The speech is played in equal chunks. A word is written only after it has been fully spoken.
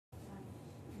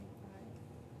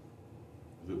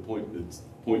It's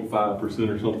 0.5%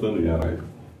 or something? Yeah, right.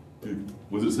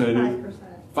 Was it saying it?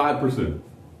 5%.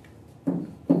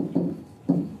 5%.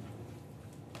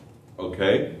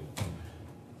 Okay.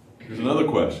 Here's another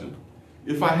question.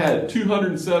 If I had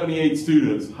 278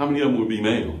 students, how many of them would be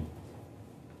male?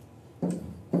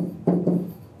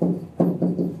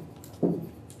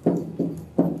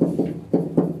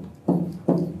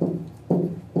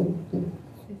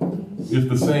 If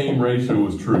the same ratio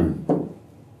was true.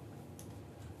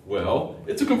 Well,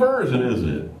 it's a conversion, isn't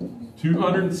it?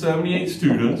 278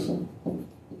 students.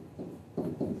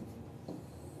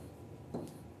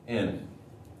 And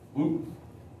I'm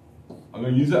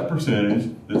going to use that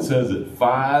percentage that says that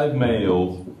 5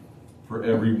 males for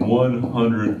every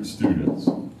 100 students.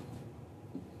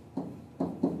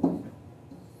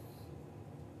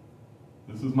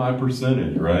 This is my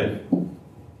percentage, right?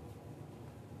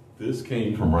 This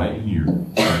came from right here.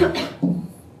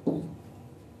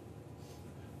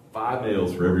 5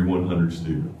 males for every 100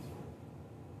 students.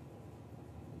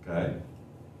 Okay?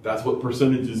 That's what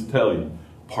percentages tell you.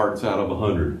 Parts out of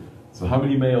 100. So how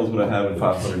many males would I have in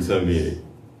 578?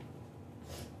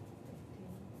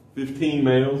 15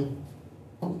 males.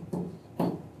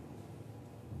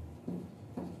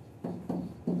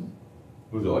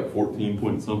 Was it like 14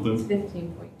 point something?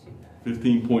 15.29.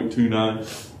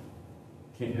 15.29.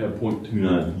 Can't have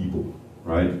 0.29 people,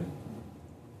 right?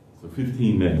 So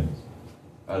 15 males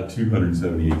out of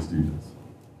 278 students.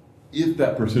 If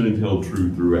that percentage held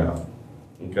true throughout,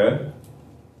 okay?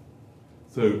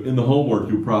 So in the homework,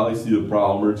 you'll probably see a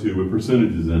problem or two with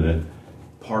percentages in it.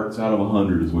 Parts out of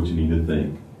 100 is what you need to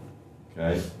think,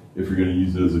 okay? If you're gonna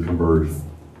use it as a conversion,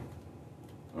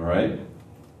 all right?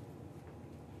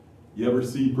 You ever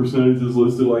see percentages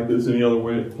listed like this any other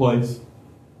place?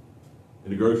 In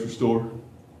the grocery store?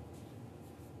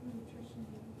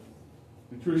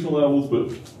 Nutritional levels, but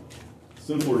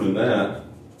simpler than that.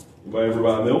 Anybody ever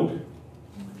buy milk?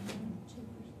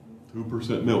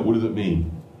 2% milk. What does it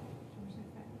mean?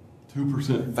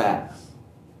 2% fat.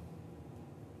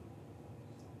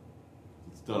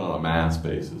 It's done on a mass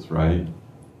basis, right?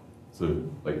 So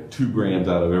like 2 grams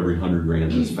out of every 100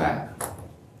 grams is fat.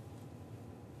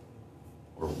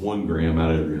 Or 1 gram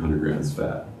out of every 100 grams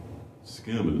fat.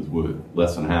 Skim is what?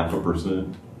 Less than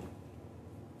 0.5%.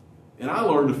 And I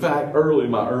learned a fact early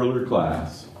in my earlier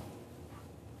class.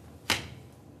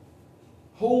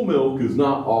 Whole milk is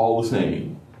not all the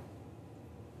same.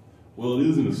 Well, it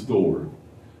is in a store.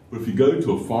 But if you go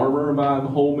to a farmer and buy the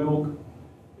whole milk,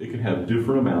 it can have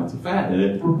different amounts of fat in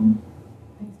it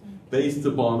based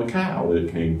upon the cow that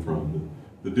it came from.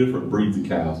 The different breeds of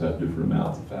cows have different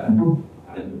amounts of fat. I didn't know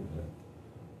that.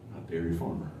 I'm not a dairy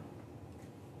farmer.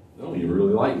 I don't even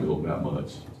really like milk that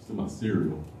much. Just in my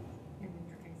cereal.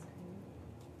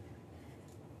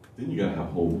 Then you gotta have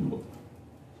whole milk.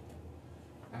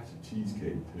 That's a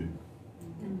cheesecake too.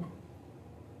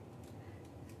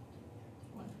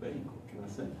 What's baked? What can I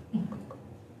say?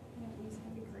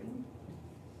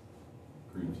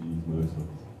 Cream cheese mostly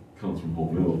comes from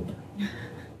whole milk.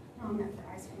 Oh, I'm not for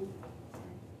ice cream.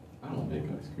 I don't make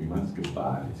ice cream. I just go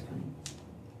buy ice cream.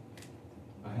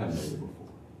 I have made it before.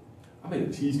 I made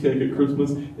a cheesecake at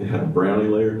Christmas. It had a brownie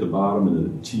layer at the bottom and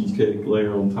then a cheesecake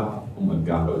layer on top. Oh my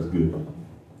God, it was good.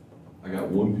 I got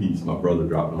one piece, my brother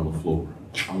dropped it on the floor.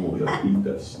 I wanted to eat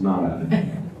that snot out of it.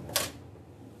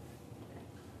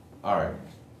 All right,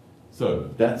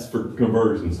 so that's for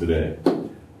conversions today.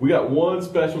 We got one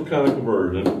special kind of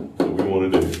conversion that we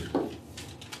want to do.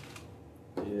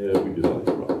 Yeah, we did all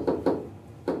these problems.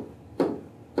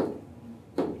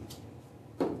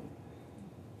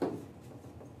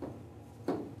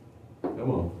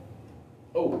 Come on.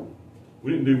 Oh,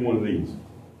 we didn't do one of these.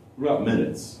 What about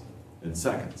minutes and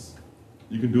seconds?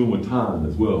 You can do them with time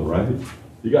as well, right? If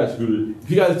you guys could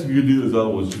do those other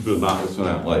ones, you could knock this one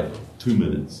out like 2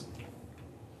 minutes.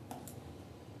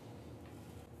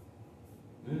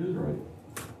 It is right.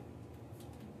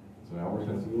 So hours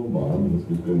has to go on the bottom, and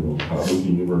let's go on top. We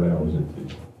can convert hours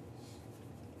into.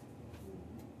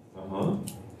 How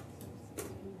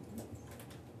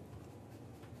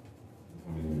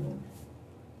many hours?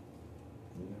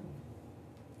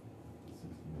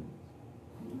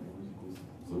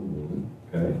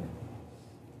 Okay.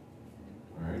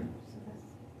 All right.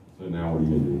 So now what are you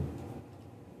going to do?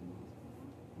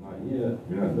 Not yet.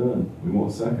 You're not done. We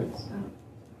want seconds.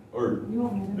 Or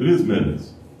it is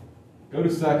minutes. Go to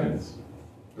seconds.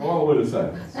 Go all the way to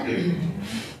seconds.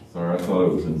 Sorry, I thought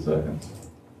it was in seconds.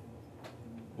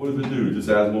 What does it do? It just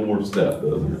adds one more step,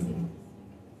 doesn't it?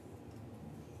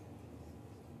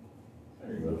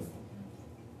 There you go.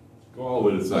 Go all the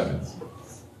way to seconds.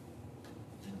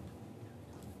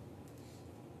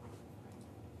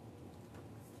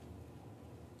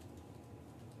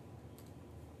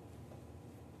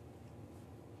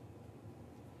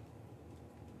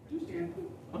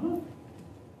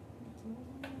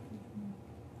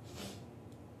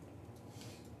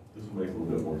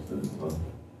 minutes, huh?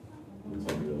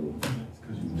 Looks like the other one. It's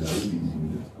because you know these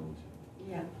units, don't you?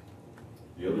 Yeah.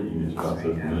 The other units you're not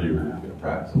so familiar with, you gotta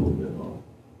practice a little bit on.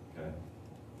 Okay.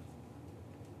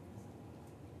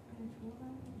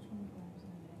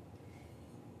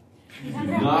 You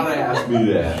did not ask me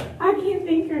that. I can't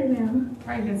think right now.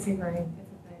 Probably good super. It's a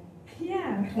thing.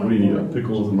 Yeah. What do you need,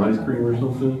 pickles and ice cream or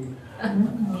something?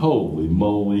 Holy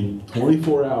moly,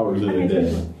 24 hours in a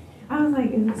day. I was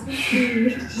like, is this supposed to be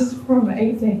just from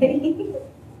 8 to 8?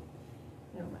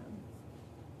 No, man.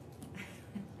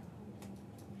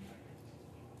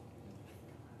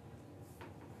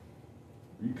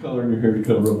 Are you coloring your hair to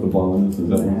cover up the blondness? Is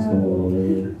that what's going on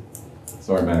there?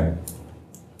 Sorry, Mac.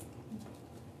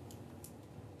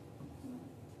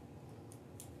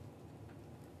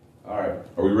 All right,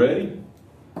 are we ready?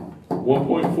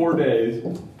 1.4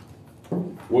 days.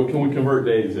 What can we convert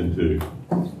days into?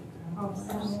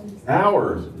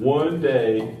 Hours. 1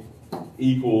 day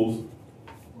equals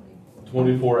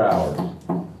 24 hours.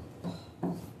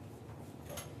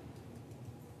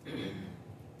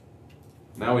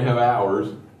 Now we have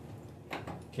hours.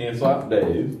 Cancel out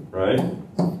days, right?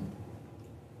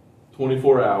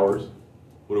 24 hours.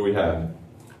 What do we have?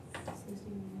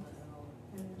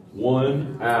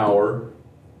 1 hour,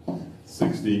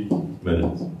 60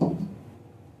 minutes.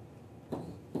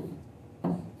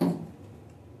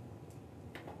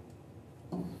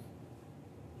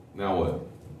 Now what?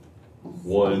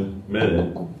 1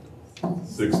 minute,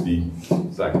 60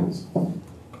 seconds.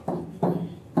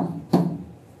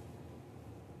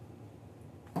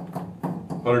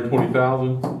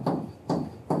 $120,000.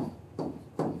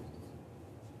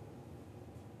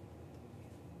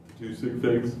 Two sig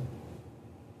figs. Is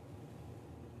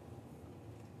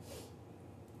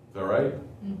that right?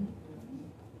 Mm-hmm.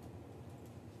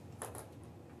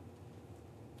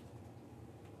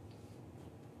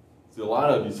 See, a lot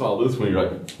of you saw this one, you're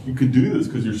like, you could do this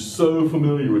because you're so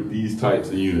familiar with these types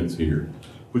of units here,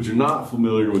 but you're not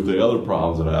familiar with the other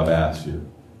problems that I've asked you.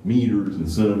 Meters and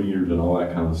centimeters and all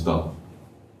that kind of stuff.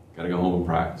 Gotta go home and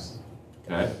practice,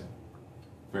 okay?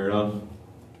 Fair enough?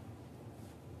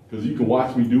 Because you can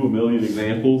watch me do a million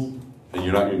examples and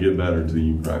you're not gonna get better until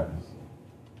you practice.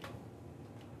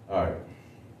 All right.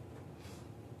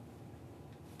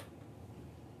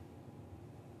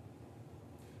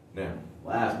 Now,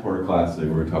 last part of class today,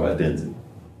 we're going to talk about density.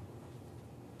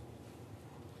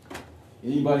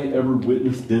 Anybody ever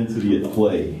witnessed density at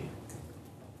play?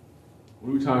 What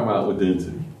are we talking about with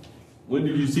density? When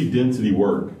did you see density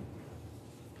work?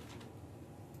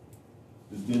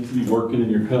 Is density working in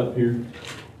your cup here?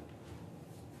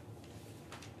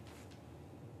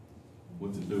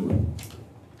 What's it doing?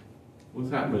 What's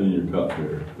happening in your cup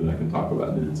here that I can talk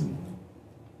about density?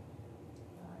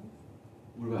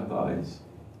 What about the ice?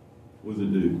 What does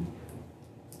it do?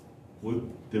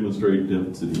 What demonstrates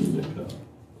density in the cup?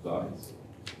 The ice.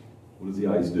 What does the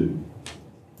ice do?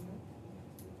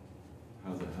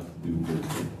 How does that have to do with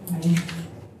density?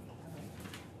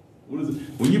 What is it?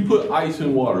 When you put ice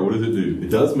in water, what does it do? It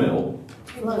does melt.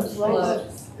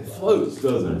 Floats. It floats,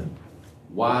 doesn't it?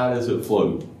 Why does it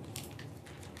float?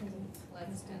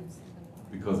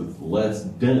 Because it's less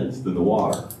dense than the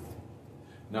water.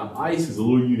 Now, ice is a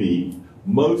little unique.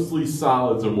 Mostly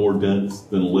solids are more dense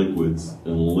than liquids,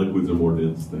 and liquids are more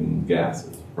dense than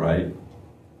gases, right?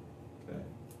 Okay.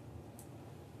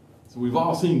 So we've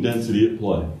all seen density at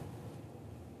play.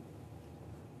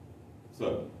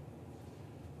 So,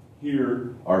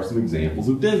 here are some examples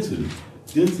of density.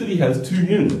 Density has two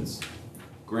units,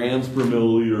 grams per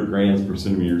milliliter, grams per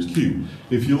centimeters cubed.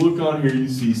 If you look on here, you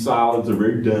see solids are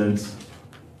very dense,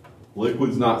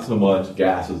 liquids not so much,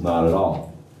 gases not at all.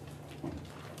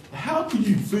 How could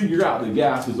you figure out that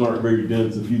gases aren't very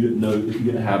dense if you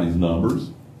didn't have these numbers?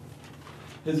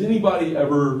 Has anybody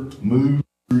ever moved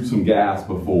through some gas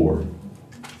before?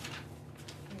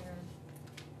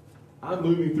 I'm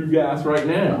moving through gas right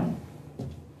now.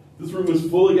 This room is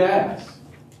full of gas.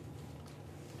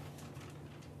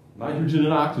 Nitrogen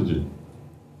and oxygen.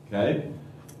 Okay?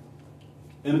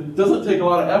 And it doesn't take a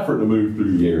lot of effort to move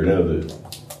through the air, does it?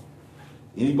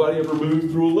 Anybody ever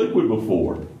moved through a liquid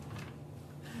before?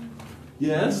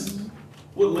 Yes?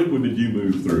 What liquid did you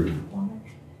move through?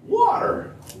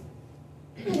 Water.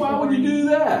 Why would you do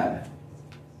that?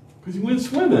 Because you went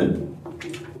swimming.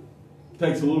 It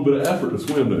takes a little bit of effort to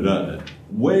swim though, doesn't it?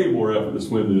 Way more effort to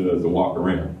swim than it does to walk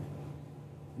around.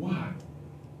 Why?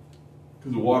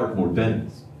 Because the water's more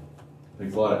dense. It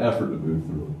takes a lot of effort to move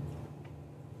through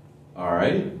it. All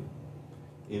right?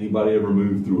 Anybody ever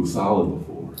moved through a solid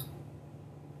before?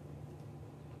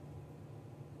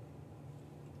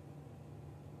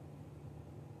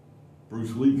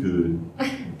 Bruce Lee could.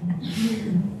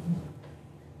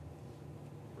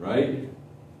 Right?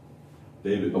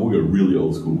 David, we go really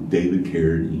old school. David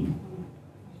Carradine.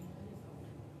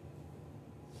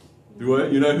 Do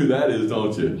what? You know who that is,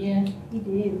 don't you? Yeah. He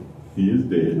did. He is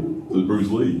dead. So is Bruce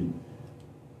Lee.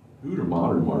 Who are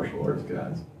modern martial arts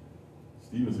guys?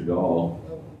 Steven Seagal.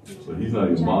 So he's not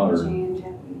even modern.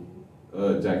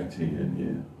 Jackie Chan,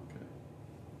 yeah. Okay.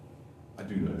 I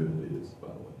do know who that is, by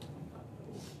the way.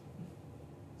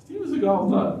 Steven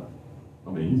Seagal's not. I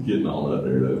mean, he's getting on up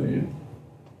there, though, man.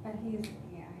 But he's not.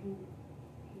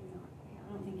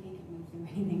 I don't think he can move through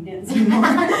anything dense anymore.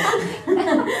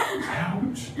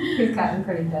 Ouch. He's gotten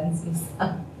pretty dense and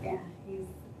stuff. Yeah,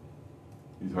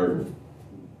 He's hurting.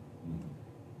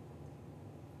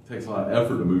 Takes a lot of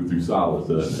effort to move through solids,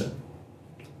 doesn't it?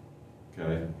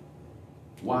 Okay.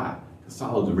 Why? Because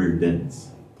solids are very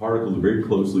dense. Particles are very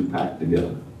closely packed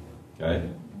together. Okay?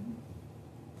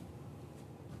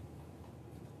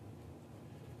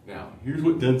 Now, here's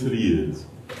what density is.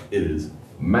 It is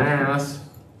mass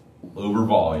over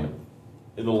volume.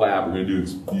 In the lab, we're going to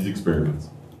do these experiments.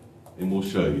 And we'll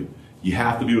show you. You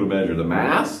have to be able to measure the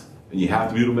mass, and you have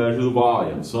to be able to measure the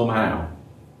volume somehow.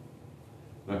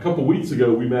 Now, a couple weeks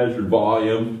ago, we measured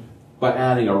volume by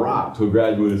adding a rock to a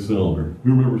graduated cylinder. Who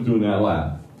remembers doing that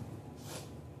lab?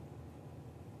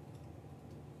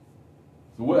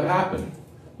 So what happened?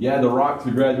 You add the rock to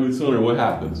the graduated cylinder, what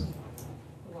happens?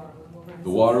 The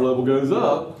water level goes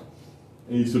up,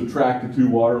 and you subtract the two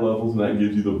water levels, and that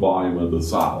gives you the volume of the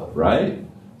solid, right?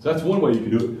 So that's one way you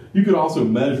can do it. You could also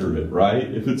measure it, right?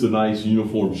 If it's a nice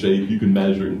uniform shape, you can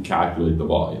measure it and calculate the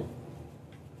volume.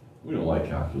 We don't like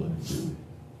calculating, do we?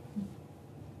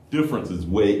 Difference is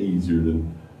way easier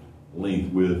than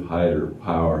length, width, height, or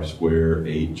power, square,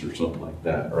 h, or something like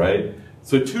that, right?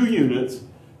 So 2 units,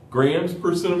 grams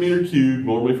per centimeter cubed,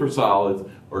 normally for solids,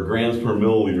 or grams per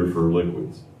milliliter for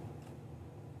liquids.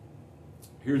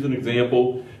 Here's an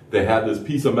example. They had this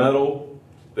piece of metal,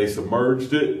 they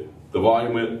submerged it, the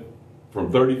volume went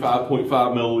from 35.5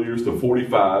 milliliters to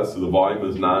 45, so the volume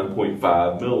is 9.5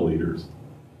 milliliters.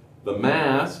 The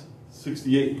mass,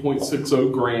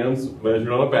 68.60 grams measured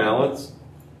on a balance.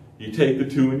 You take the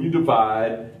 2 and you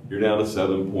divide, you're down to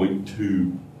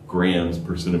 7.2 grams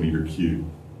per centimeter cubed.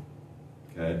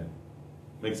 Okay?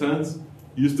 Make sense?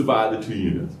 You just divide the 2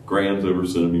 units, grams over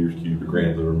centimeters cubed or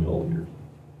grams over milliliters.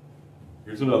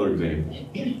 Here's another example.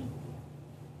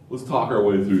 Let's talk our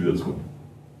way through this one.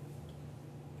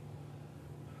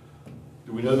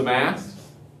 Do we know the mass?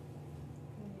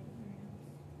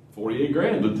 48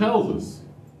 grams, it tells us.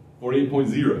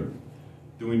 48.0.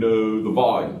 Do we know the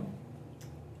volume?